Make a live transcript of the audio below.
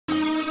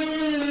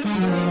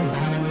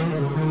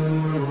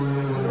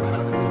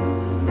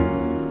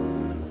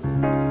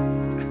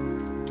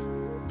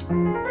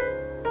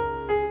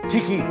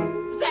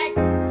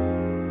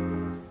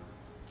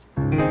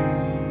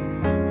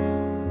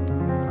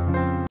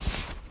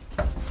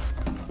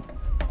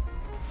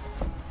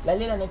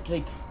Lalela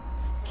Electric.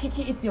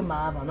 Kiki, it's your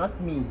mama, not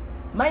me.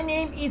 My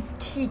name is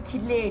Kiki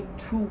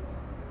Letu.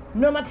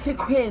 No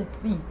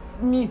frequency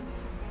Smith.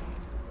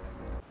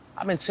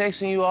 I've been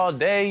texting you all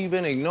day. You've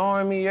been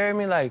ignoring me. You hear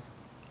me? Like,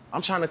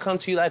 I'm trying to come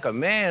to you like a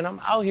man. I'm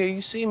out here.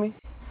 You see me?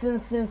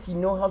 Since you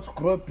know how to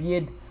grow a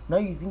beard, now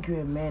you think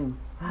you're a man.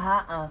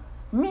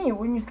 Me,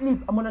 when you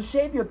sleep, I'm gonna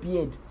shave your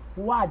beard.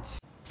 Watch.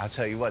 I'll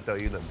tell you what, though.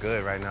 You look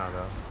good right now,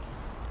 though.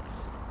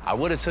 I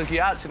would have took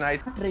you out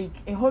tonight. Drake,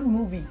 a whole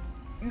movie.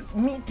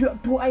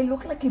 Do I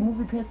look like a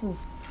movie person?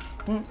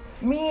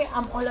 Me,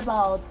 I'm all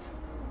about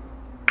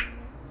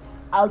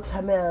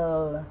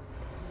Ultramel,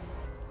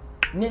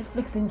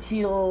 Netflix and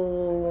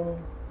chill.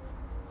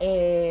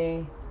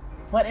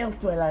 What else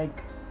do I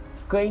like?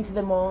 Going to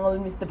the mall,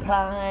 Mr.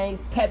 Price,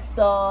 Pep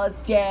Stores,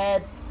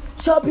 Jet,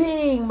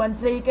 shopping, man,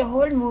 Drake, a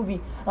whole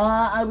movie.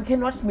 We can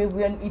watch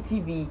movie on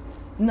ETV.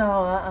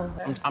 No,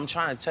 I'm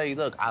trying to tell you,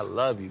 look, I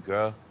love you,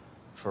 girl.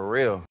 For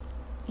real.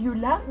 You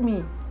love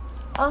me?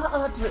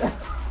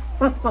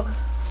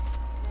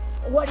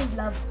 What is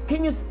love?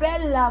 Can you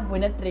spell love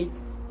when I Drake?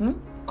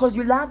 Because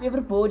you love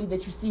everybody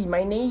that you see.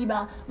 My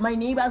neighbor, my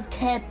neighbor's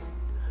cat,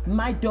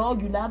 my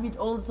dog, you love it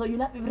also. You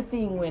love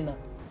everything when.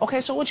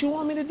 Okay, so what you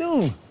want me to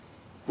do?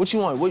 What you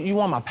want? What you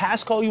want my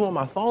passcode? You want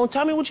my phone?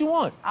 Tell me what you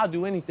want. I'll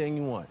do anything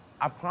you want.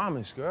 I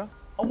promise, girl.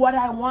 What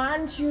I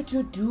want you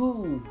to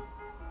do,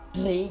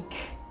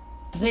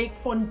 Drake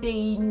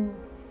Fontaine,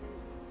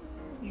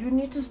 you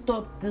need to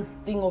stop this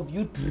thing of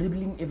you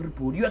dribbling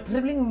everybody. You are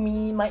dribbling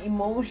me, my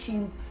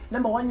emotions.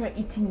 Number one, you are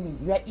eating me.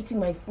 You are eating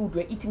my food.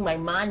 You are eating my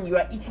money. You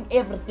are eating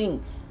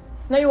everything.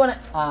 Now you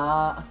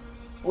wanna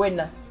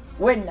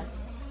when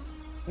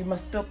you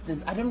must stop this.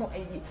 I don't know.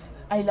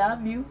 I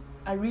love you.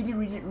 I really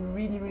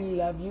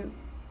love you.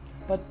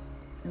 But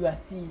you are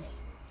sick.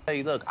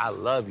 Hey, look, I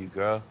love you,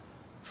 girl.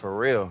 For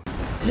real.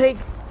 Drake,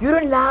 you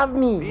don't love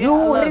me. Yeah,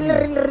 You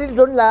really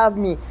don't love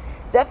me.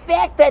 The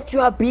fact that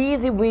you are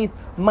busy with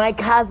my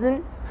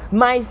cousin,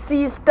 my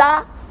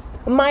sister,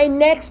 my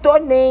next door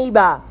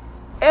neighbor,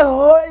 a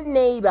whole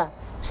neighbor.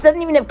 She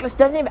doesn't even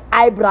have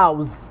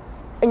eyebrows.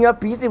 And you're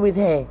busy with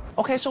her.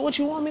 Okay, so what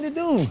you want me to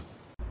do?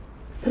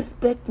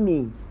 Respect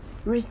me,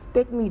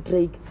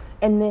 Drake.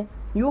 And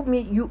you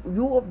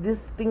of this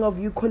thing of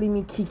you calling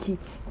me Kiki.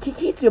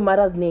 Kiki is your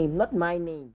mother's name, not my name.